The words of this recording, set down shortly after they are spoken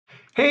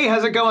Hey,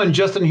 how's it going?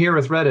 Justin here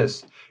with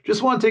Redis.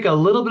 Just want to take a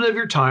little bit of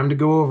your time to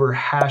go over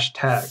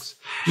hashtags.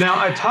 Now,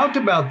 I talked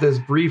about this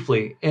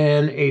briefly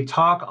in a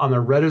talk on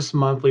the Redis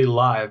Monthly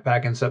Live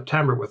back in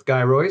September with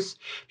Guy Royce.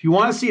 If you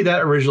want to see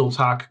that original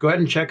talk, go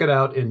ahead and check it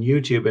out in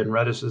YouTube in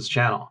Redis's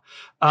channel.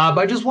 But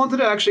I just wanted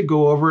to actually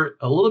go over it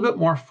a little bit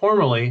more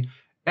formally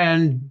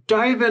and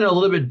dive in a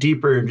little bit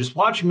deeper and just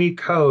watch me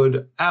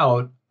code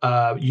out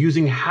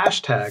using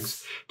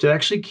hashtags to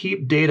actually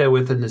keep data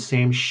within the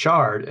same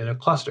shard in a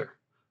cluster.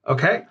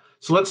 Okay,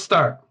 so let's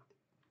start.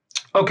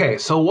 Okay,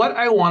 so what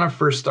I want to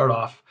first start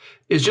off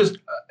is just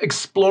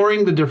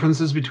exploring the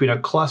differences between a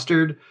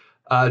clustered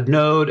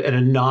node and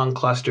a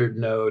non-clustered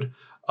node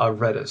of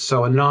Redis.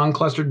 So a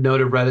non-clustered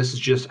node of Redis is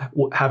just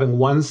having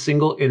one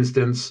single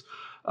instance,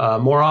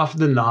 more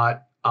often than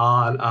not,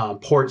 on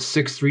port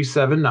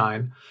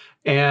 6379.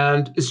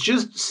 And it's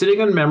just sitting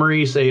in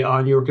memory, say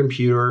on your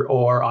computer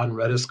or on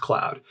Redis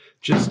Cloud.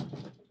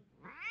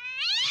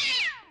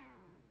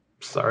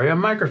 Sorry, a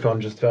microphone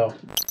just fell.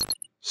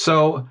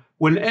 So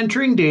when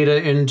entering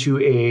data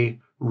into a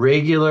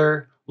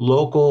regular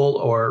local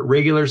or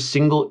regular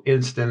single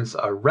instance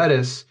of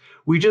Redis,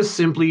 we just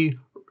simply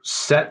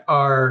set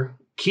our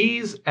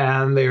keys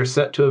and they are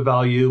set to a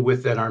value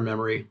within our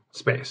memory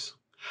space.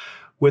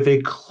 With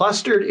a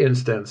clustered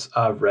instance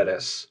of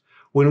Redis,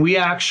 when we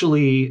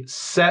actually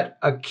set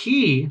a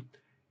key,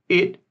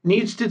 it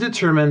needs to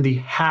determine the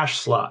hash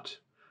slot.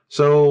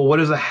 So what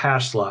is a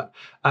hash slot?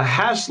 A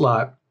hash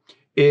slot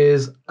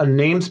is a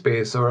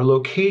namespace or a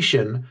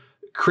location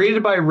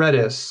created by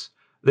Redis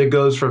that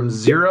goes from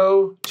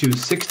 0 to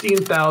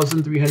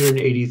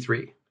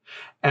 16,383.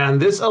 And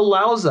this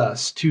allows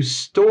us to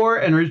store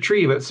and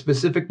retrieve at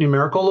specific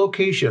numerical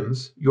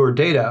locations your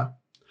data,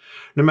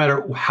 no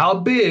matter how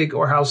big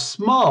or how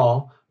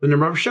small the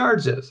number of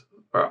shards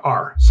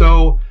are.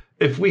 So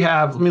if we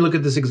have, let me look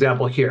at this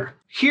example here.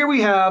 Here we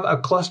have a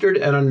clustered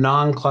and a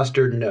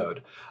non-clustered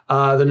node.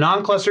 The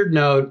non-clustered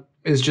node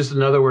is just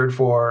another word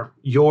for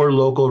your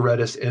local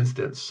Redis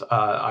instance,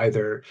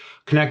 either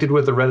connected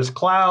with the Redis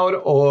cloud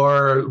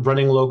or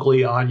running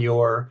locally on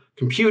your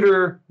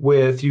computer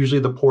with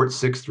usually the port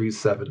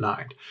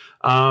 6379.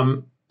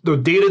 The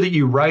data that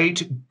you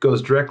write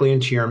goes directly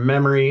into your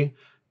memory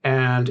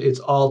and it's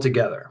all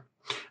together.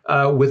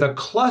 With a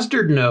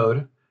clustered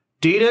node,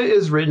 data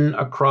is written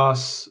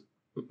across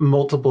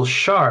multiple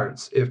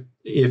shards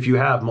if you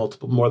have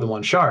more than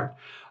one shard.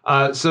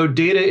 So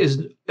data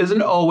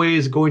isn't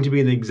always going to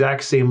be in the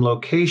exact same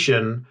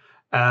location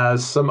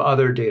as some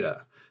other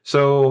data.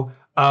 So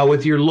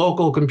with your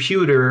local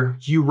computer,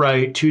 you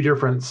write two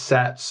different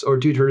sets or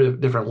two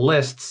different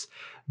lists.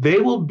 They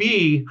will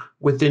be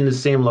within the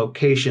same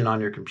location on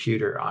your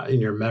computer,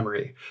 in your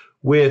memory.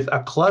 With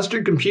a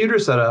clustered computer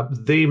setup,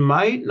 they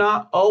might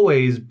not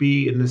always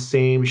be in the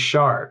same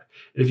shard.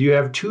 If you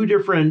have two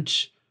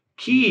different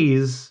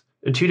keys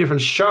and two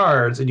different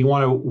shards and you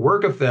want to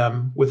work with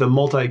them with a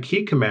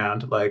multi-key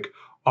command like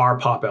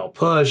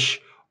rpoplpush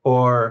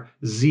or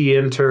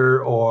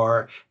zenter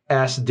or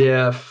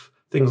sdiff,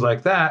 things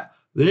like that,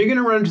 then you're going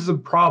to run into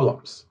some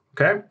problems.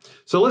 Okay,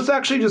 so let's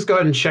actually just go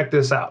ahead and check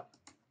this out.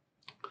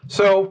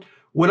 So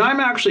when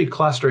I'm actually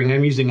clustering,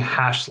 I'm using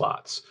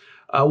Hashslots.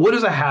 What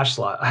is a hash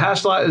slot? A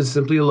hash slot is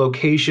simply a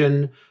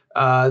location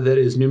that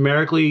is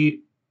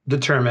numerically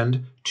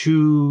determined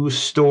to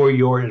store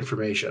your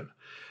information.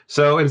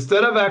 So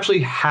instead of actually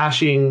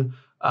hashing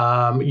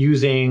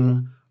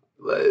using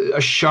a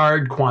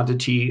shard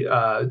quantity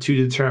to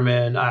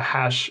determine a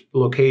hash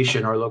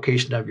location or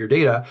location of your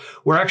data,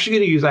 we're actually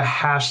going to use a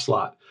hash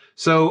slot.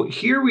 So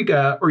here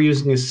we're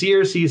using a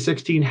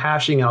CRC16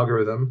 hashing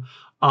algorithm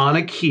on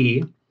a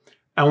key,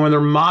 and when they're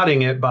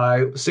modding it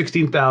by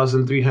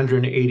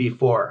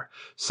 16,384.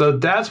 So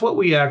that's what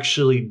we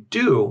actually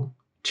do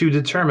to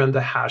determine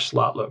the hash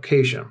slot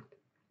location.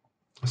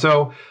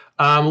 So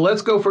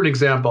let's go for an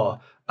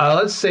example.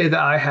 Let's say that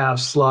I have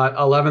slot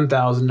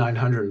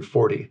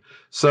 11,940.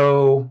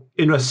 So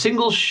in a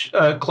single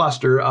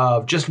cluster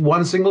of just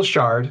one single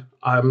shard,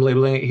 I'm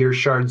labeling it here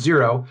shard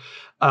 0,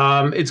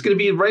 it's going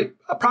to be right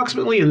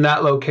approximately in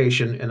that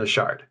location in a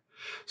shard.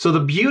 So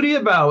the beauty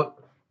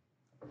about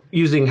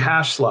using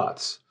hash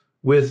slots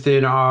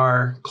within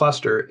our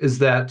cluster is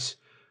that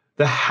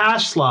the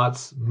hash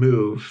slots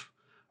move,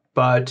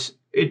 but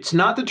it's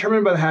not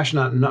determined by the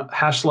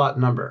hash slot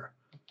number.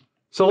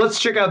 So let's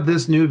check out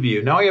this new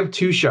view. Now we have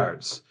two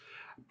shards.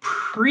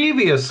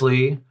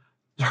 Previously,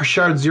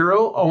 shard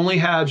 0 only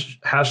had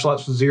hash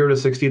slots from 0 to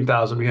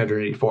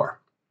 16,384.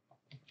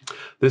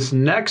 This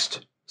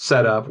next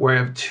setup, where I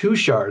have two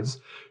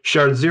shards,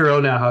 shard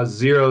 0 now has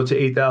 0 to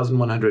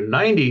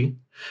 8,190.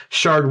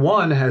 Shard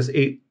 1 has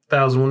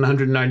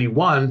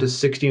 8,191 to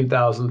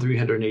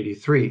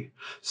 16,383.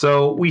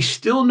 So we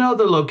still know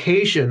the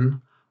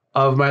location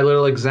of my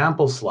little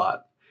example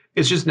slot.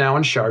 It's just now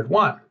in shard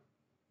 1.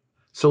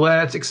 So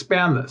let's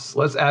expand this.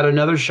 Let's add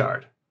another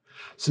shard.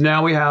 So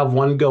now we have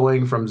one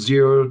going from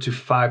 0 to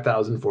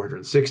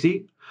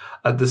 5,460,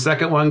 the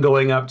second one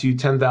going up to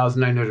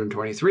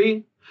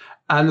 10,923,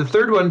 and the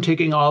third one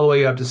taking all the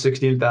way up to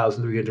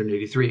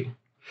 16,383.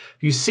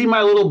 If you see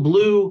my little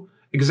blue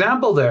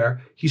example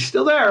there, he's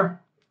still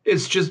there.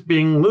 It's just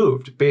being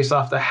moved based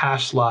off the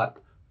hash slot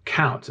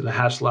count and the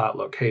hash slot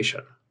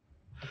location.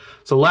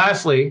 So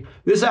lastly,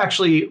 this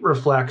actually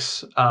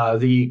reflects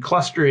the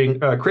clustering,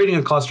 creating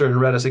a cluster in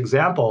Redis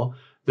example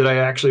that I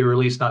actually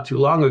released not too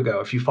long ago.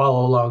 If you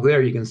follow along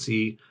there, you can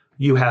see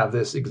you have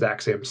this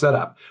exact same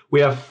setup.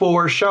 We have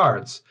 4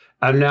 shards,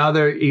 and now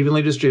they're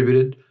evenly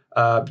distributed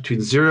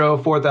between 0,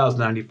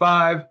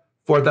 4095,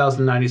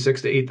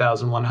 4096 to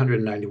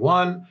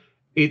 8191,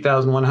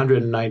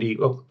 8190,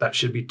 oh, that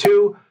should be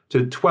 2,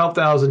 to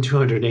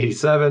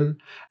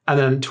 12,287, and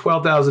then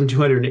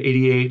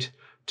 12,288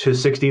 to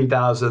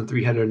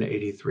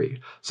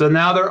 16,383. So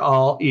now they're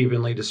all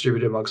evenly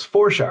distributed amongst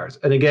 4 shards.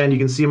 And again, you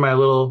can see my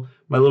little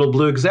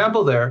blue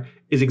example there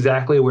is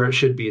exactly where it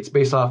should be. It's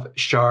based off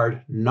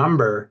shard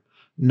number,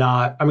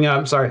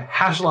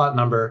 Hashslot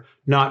number,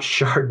 not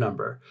shard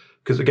number.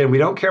 Because again, we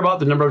don't care about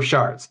the number of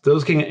shards.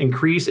 Those can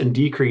increase and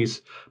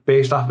decrease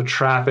based off of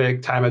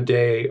traffic, time of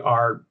day,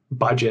 our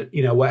budget,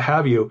 what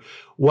have you.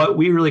 What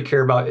we really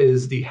care about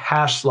is the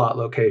hash slot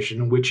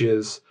location, which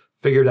is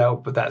figured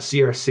out with that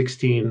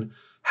CR16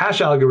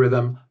 hash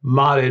algorithm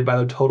modded by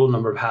the total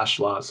number of hash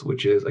slots,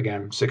 which is,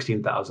 again,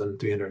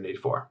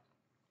 16,384.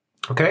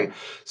 Okay,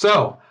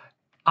 so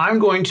I'm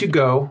going to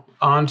go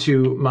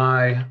onto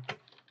my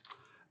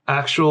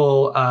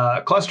actual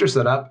cluster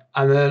setup,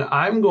 and then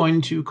I'm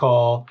going to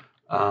call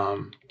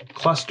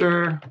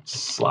cluster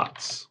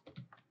slots.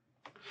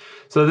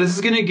 So this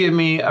is going to give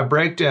me a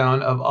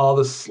breakdown of all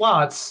the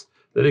slots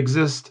that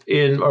exist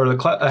in, or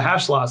the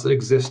hash slots that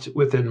exist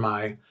within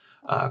my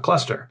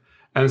cluster.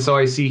 And so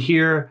I see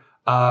here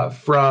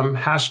from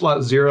hash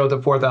slot 0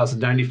 to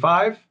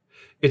 4095,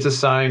 it's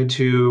assigned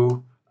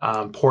to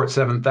port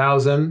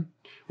 7000,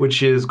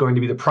 which is going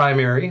to be the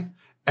primary.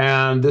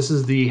 And this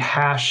is the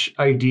hash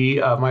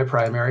ID of my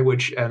primary,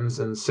 which ends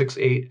in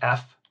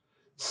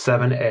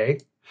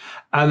 68F7A.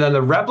 And then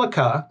the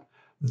replica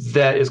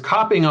that is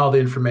copying all the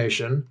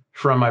information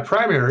from my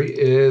primary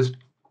is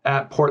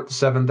at port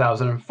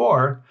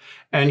 7004.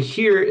 And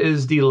here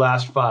is the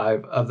last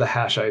 5 of the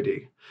hash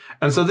ID.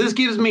 And so this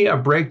gives me a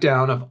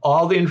breakdown of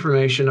all the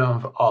information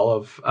of all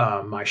of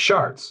my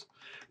shards.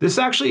 This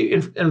actually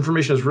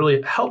information is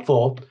really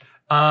helpful,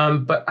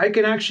 but I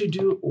can actually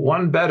do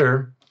one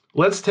better.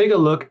 Let's take a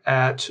look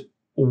at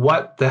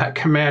what that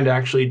command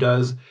actually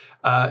does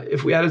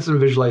if we added some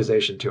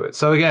visualization to it.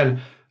 So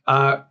again,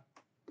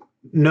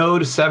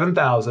 node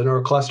 7000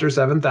 or cluster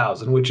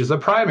 7000, which is a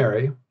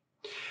primary,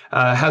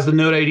 has the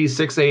node ID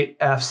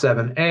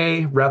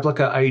 68F7A,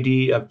 replica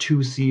ID of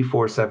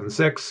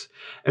 2C476,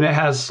 and it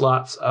has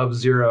slots of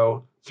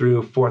 0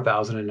 through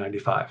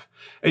 4095.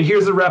 And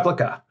here's the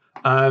replica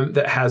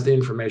that has the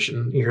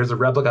information. Here's the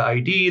replica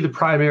ID, the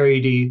primary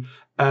ID,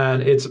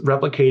 and it's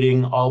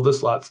replicating all the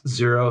slots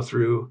 0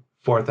 through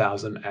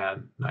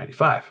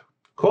 4095.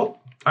 Cool.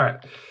 All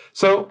right.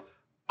 So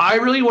I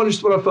really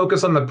just want to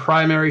focus on the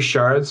primary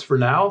shards for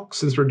now,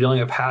 since we're dealing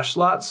with hash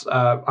slots.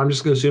 I'm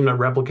just going to assume that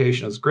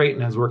replication is great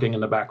and is working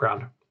in the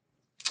background.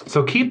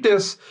 So keep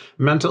this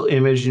mental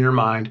image in your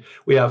mind.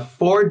 We have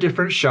 4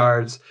 different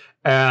shards,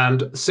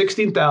 and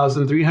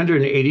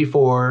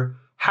 16,384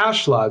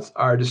 hash slots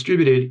are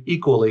distributed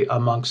equally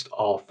amongst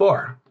all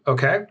 4.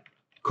 Okay,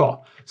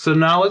 cool. So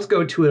now let's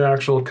go to an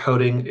actual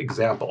coding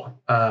example.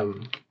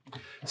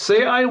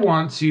 Say I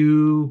want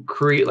to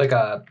create like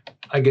I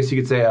guess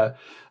you could say a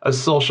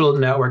social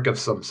network of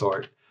some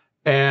sort.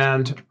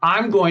 And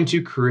I'm going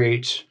to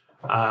create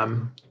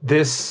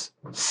this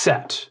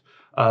set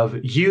of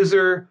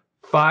user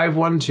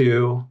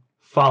 512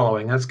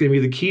 following. That's going to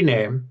be the key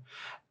name.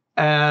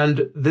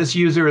 And this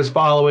user is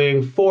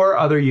following 4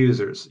 other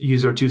users,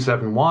 user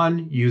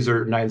 271,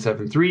 user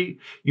 973,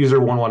 user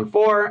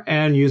 114,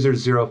 and user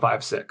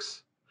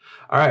 056.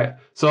 All right,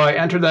 so I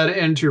entered that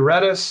into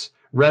Redis.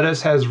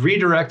 Redis has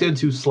redirected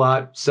to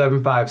slot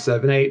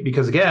 7578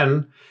 because,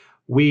 again,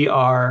 we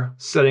are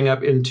setting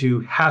up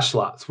into hash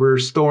slots. We're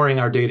storing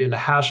our data into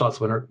hash slots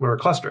when we're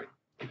clustering.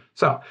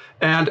 So,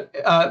 and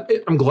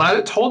I'm glad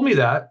it told me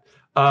that.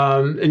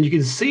 And you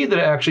can see that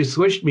it actually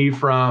switched me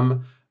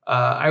from,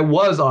 I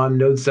was on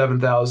node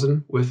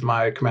 7000 with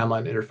my command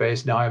line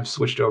interface. Now I've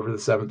switched over to the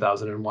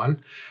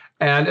 7001.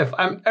 And if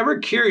I'm ever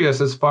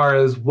curious as far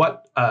as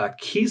what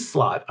key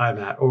slot I'm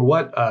at, or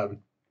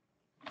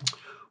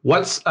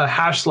what's a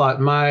hash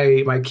slot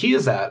my key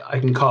is at, I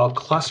can call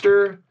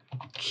cluster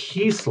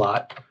key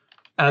slot,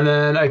 and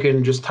then I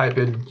can just type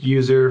in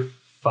user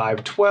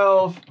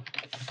 512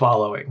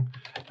 following,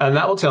 and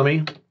that will tell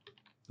me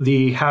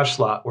the hash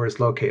slot where it's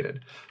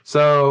located.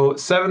 So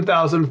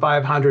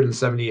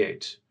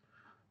 7,578.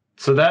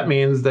 So that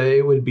means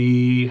they would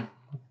be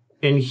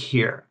in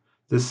here,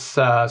 this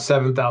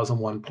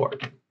 7001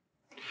 port.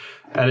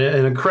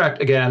 And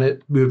correct, again,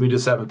 it moved me to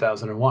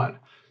 7001.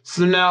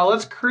 So now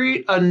let's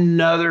create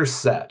another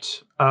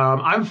set.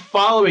 I'm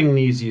following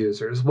these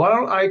users. Why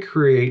don't I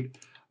create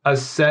a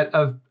set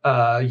of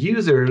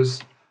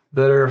users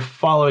that are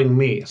following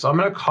me? So I'm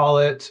going to call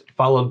it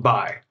followed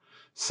by.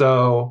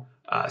 So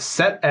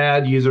set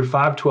add user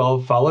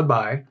 512 followed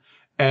by,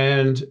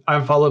 and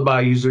I'm followed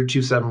by user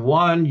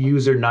 271,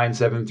 user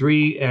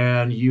 973,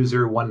 and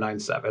user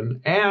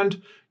 197,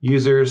 and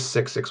user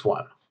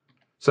 661.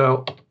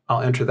 So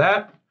I'll enter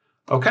that.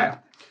 Okay,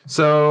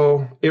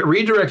 so it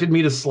redirected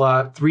me to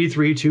slot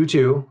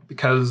 3322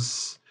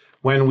 because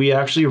when we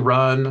actually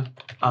run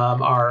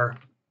our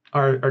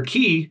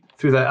key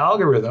through that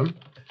algorithm,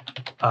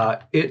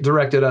 it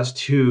directed us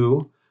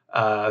to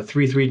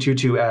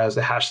 3322 as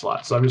a hash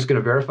slot. So I'm just going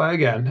to verify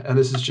again, and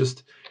this is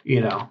just,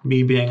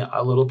 me being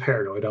a little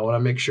paranoid. I want to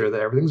make sure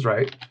that everything's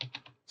right.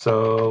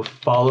 So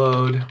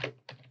followed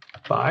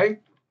by,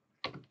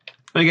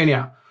 and again,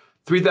 yeah,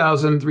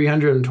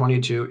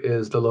 3,322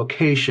 is the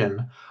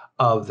location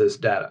of this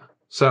data.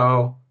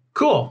 So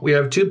cool, we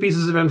have two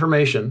pieces of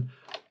information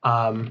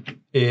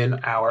in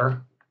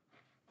our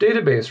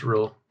database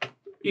rule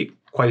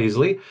quite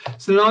easily.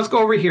 So now let's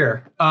go over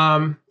here.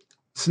 So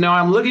now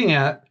I'm looking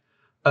at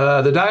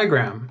the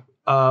diagram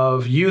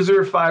of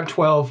user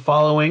 512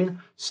 following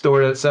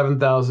stored at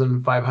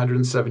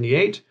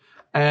 7,578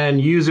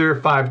 and user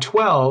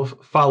 512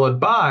 followed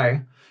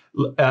by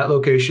at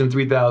location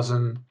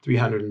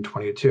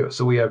 3,322.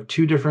 So we have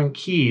two different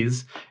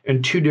keys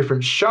and two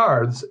different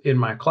shards in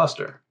my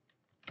cluster.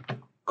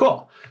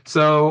 Cool.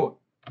 So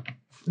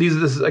this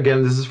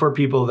is for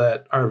people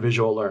that are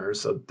visual learners.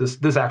 So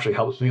this actually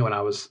helps me when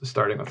I was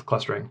starting with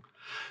clustering.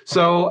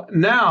 So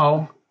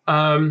now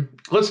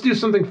let's do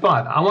something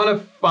fun. I want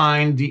to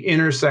find the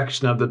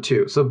intersection of the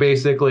two. So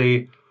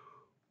basically,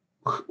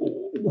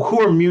 who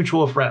are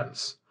mutual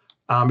friends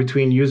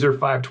between user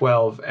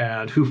 512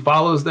 and who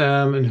follows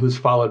them and who's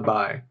followed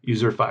by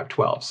user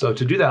 512. So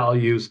to do that, I'll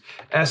use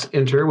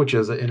sinter, which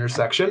is an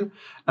intersection,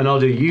 and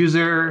I'll do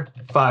user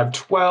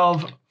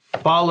 512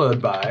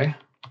 followed by,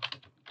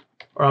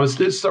 or I'm going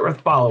to start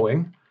with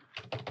following,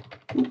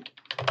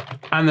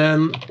 and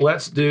then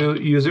let's do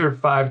user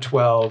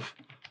 512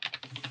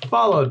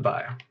 followed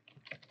by.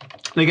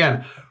 And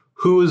again,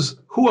 who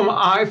am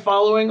I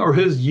following, or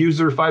who's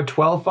user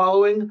 512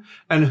 following,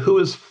 and who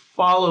is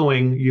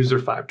following user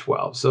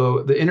 512?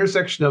 So the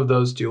intersection of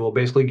those two will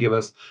basically give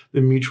us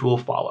the mutual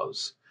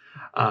follows.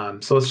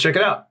 So let's check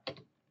it out.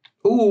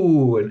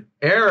 Ooh, an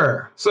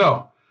error.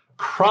 So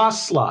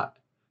cross slot.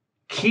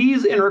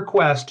 Keys in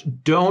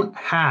request don't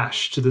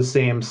hash to the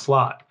same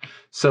slot.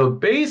 So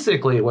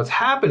basically what's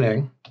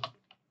happening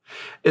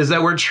is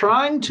that we're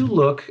trying to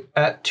look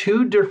at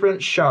two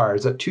different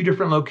shards at two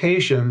different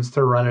locations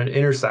to run an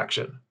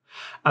intersection.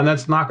 And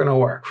that's not going to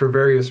work for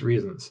various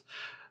reasons.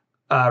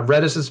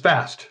 Redis is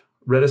fast.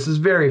 Redis is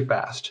very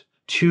fast.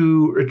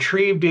 To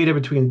retrieve data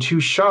between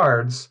two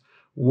shards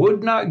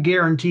would not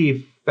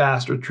guarantee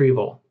fast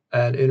retrieval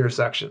and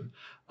intersection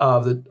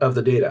of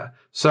the data.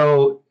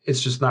 So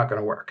it's just not going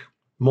to work.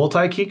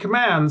 Multi-key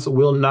commands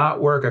will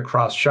not work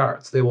across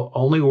shards. They will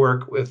only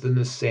work within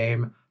the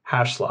same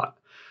hash slot.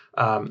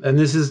 And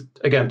this is,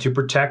 again, to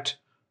protect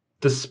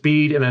the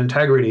speed and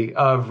integrity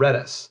of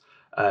Redis.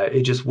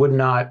 It just would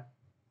not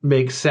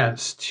make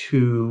sense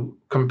to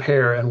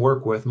compare and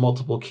work with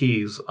multiple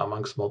keys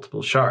amongst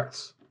multiple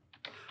shards.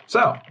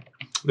 So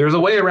there's a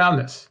way around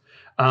this,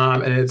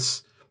 and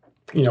it's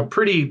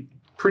pretty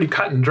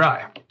cut and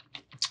dry.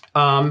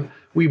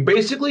 We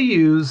basically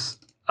use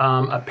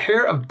a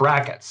pair of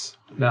brackets.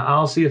 Now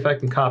I'll see if I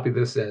can copy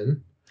this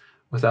in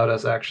without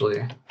us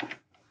actually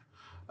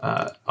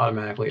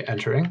automatically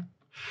entering.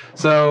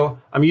 So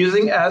I'm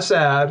using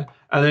sadd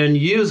and then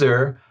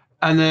user,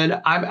 and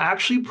then I'm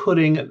actually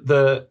putting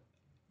the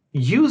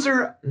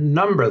user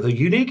number, the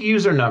unique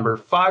user number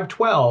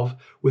 512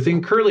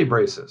 within curly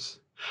braces.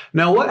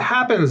 Now what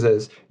happens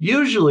is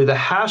usually the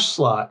hash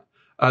slot,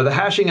 the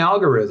hashing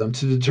algorithm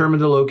to determine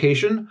the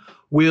location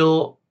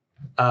will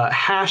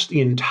hash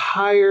the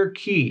entire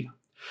key.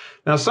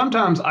 Now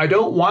sometimes I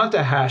don't want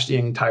to hash the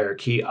entire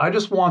key. I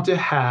just want to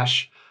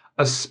hash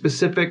a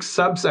specific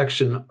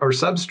subsection or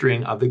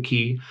substring of the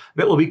key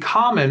that will be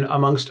common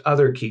amongst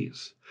other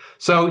keys.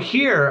 So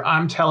here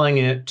I'm telling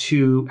it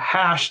to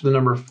hash the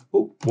number,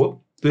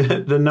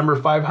 the number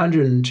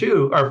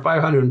 502 or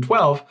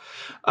 512,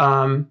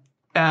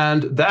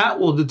 and that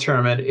will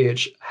determine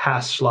its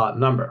hash slot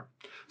number.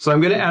 So I'm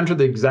going to enter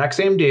the exact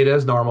same data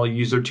as normal: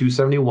 user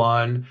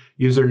 271,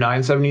 user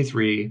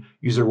 973,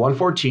 user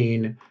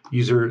 114,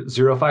 user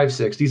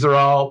 056. These are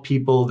all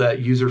people that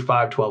user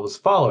 512 is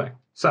following.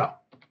 So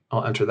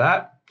I'll enter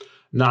that.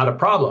 Not a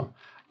problem.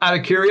 Out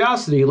of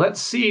curiosity,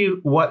 let's see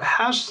what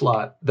hash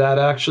slot that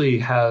actually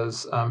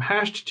has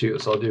hashed to.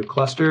 So I'll do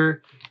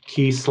cluster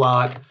key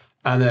slot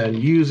and then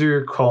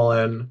user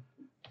colon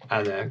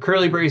and then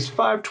curly brace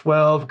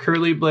 512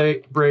 curly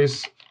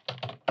brace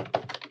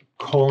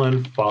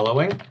colon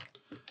following.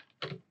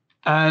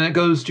 And it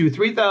goes to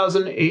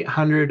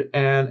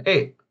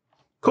 3,808.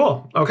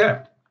 Cool. Okay.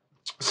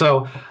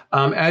 So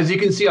as you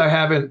can see, I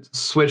haven't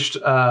switched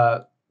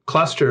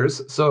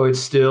clusters, so it's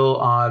still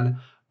on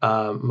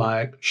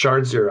my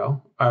shard 0.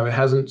 It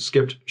hasn't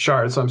skipped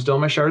shards, so I'm still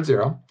on my shard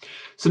 0.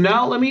 So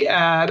now let me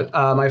add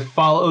my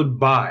followed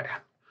by.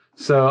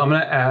 So I'm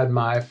going to add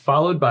my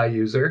followed by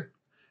user,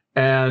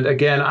 And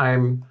again,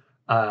 I'm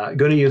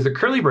going to use the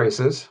curly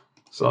braces.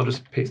 So I'll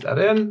just paste that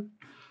in.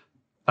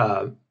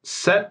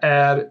 Set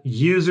add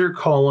user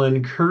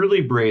colon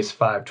curly brace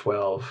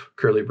 512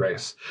 curly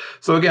brace.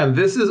 So again,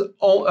 this is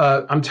all,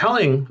 I'm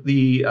telling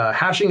the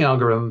hashing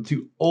algorithm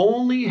to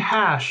only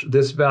hash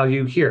this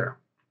value here.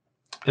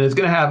 And it's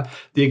going to have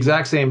the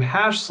exact same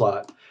hash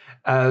slot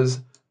as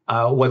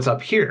what's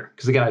up here.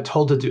 Because again, I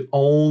told it to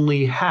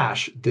only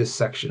hash this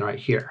section right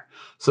here.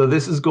 So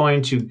this is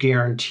going to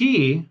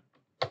guarantee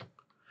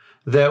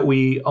that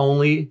we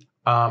only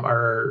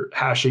are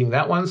hashing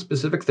that one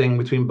specific thing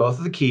between both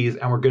of the keys,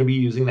 and we're going to be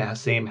using that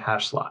same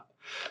hash slot.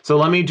 So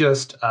let me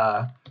just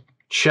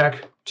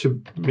check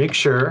to make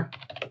sure,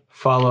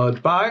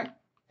 followed by.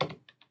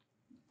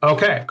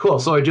 Okay, cool.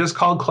 So I just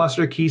called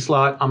cluster key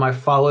slot on my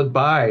followed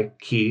by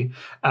key,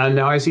 and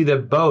now I see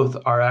that both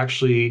are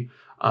actually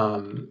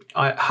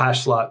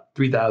hash slot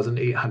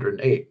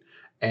 3808.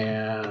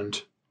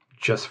 And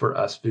just for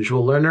us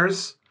visual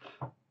learners,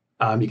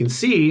 you can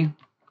see,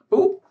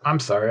 oh, I'm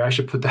sorry, I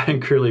should put that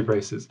in curly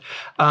braces,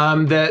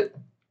 that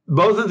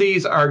both of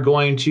these are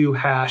going to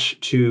hash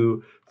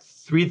to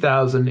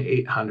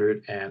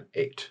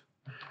 3808.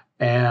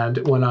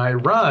 And when I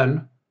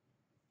run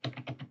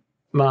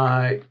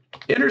my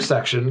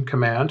intersection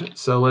command,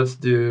 so let's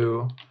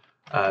do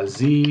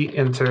z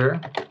enter,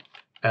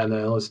 and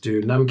then let's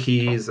do num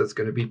keys, that's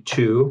going to be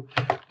 2.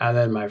 And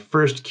then my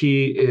first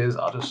key is,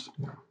 I'll just,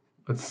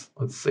 let's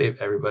save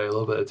everybody a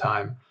little bit of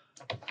time.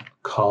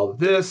 Call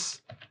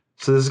this.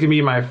 So this is going to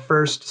be my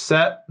first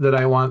set that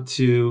I want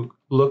to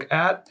look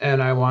at,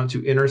 and I want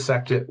to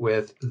intersect it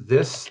with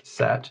this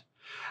set.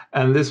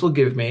 And this will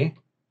give me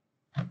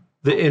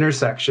the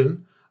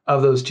intersection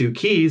of those two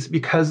keys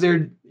because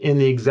they're in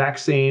the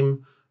exact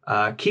same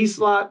key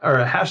slot or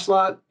a hash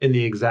slot in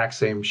the exact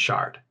same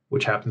shard,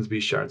 which happens to be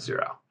shard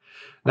 0.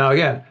 Now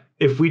again,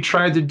 if we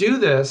tried to do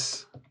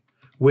this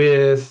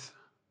with,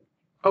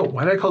 oh,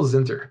 why did I call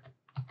Zinter?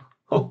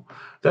 Oh,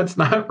 that's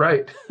not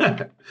right.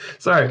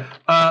 Sorry.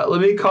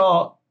 Let me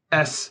call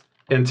S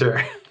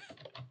enter.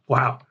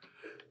 Wow.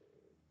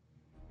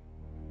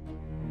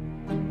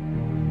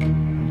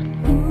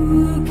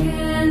 Who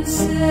can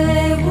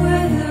say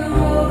where the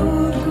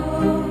road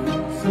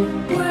goes,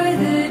 where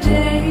the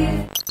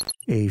day...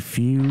 A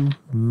few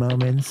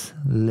moments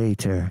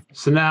later.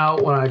 So now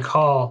when I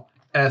call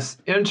S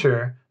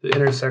enter, the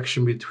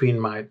intersection between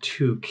my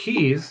two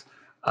keys,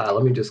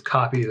 let me just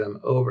copy them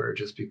over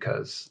just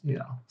because, you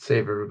know,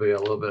 save everybody a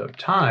little bit of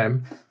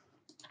time.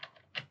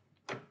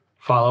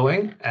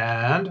 Following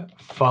and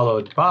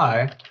followed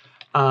by,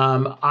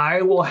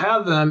 I will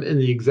have them in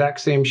the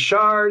exact same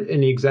shard,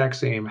 in the exact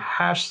same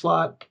hash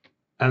slot.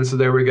 And so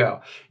there we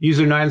go.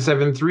 User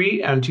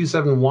 973 and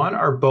 271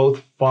 are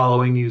both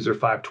following user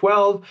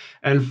 512,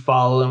 and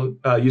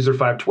user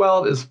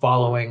 512 is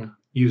following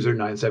user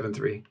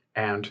 973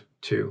 and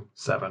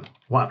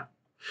 271.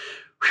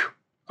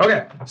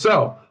 Okay,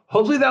 so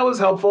hopefully that was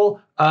helpful.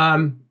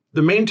 The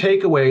main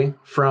takeaway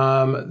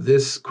from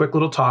this quick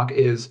little talk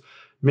is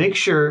make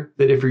sure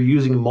that if you're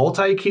using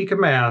multi-key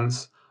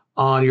commands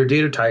on your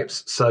data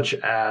types, such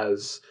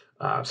as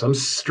some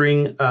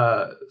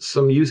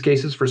use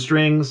cases for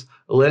strings,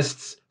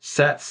 lists,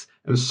 sets,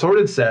 and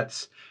sorted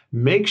sets,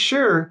 make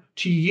sure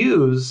to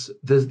use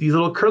these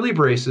little curly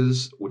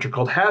braces, which are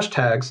called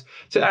hashtags,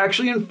 to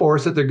actually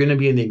enforce that they're going to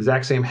be in the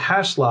exact same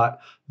hash slot,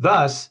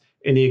 thus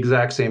in the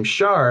exact same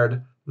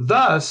shard.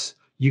 Thus,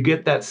 you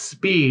get that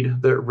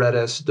speed that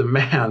Redis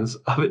demands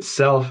of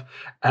itself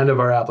and of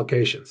our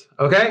applications.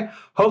 Okay?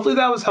 Hopefully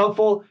that was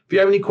helpful. If you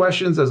have any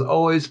questions, as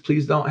always,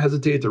 please don't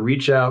hesitate to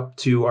reach out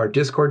to our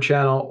Discord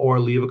channel or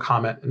leave a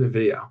comment in the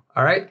video.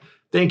 All right?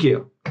 Thank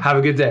you. Have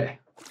a good day.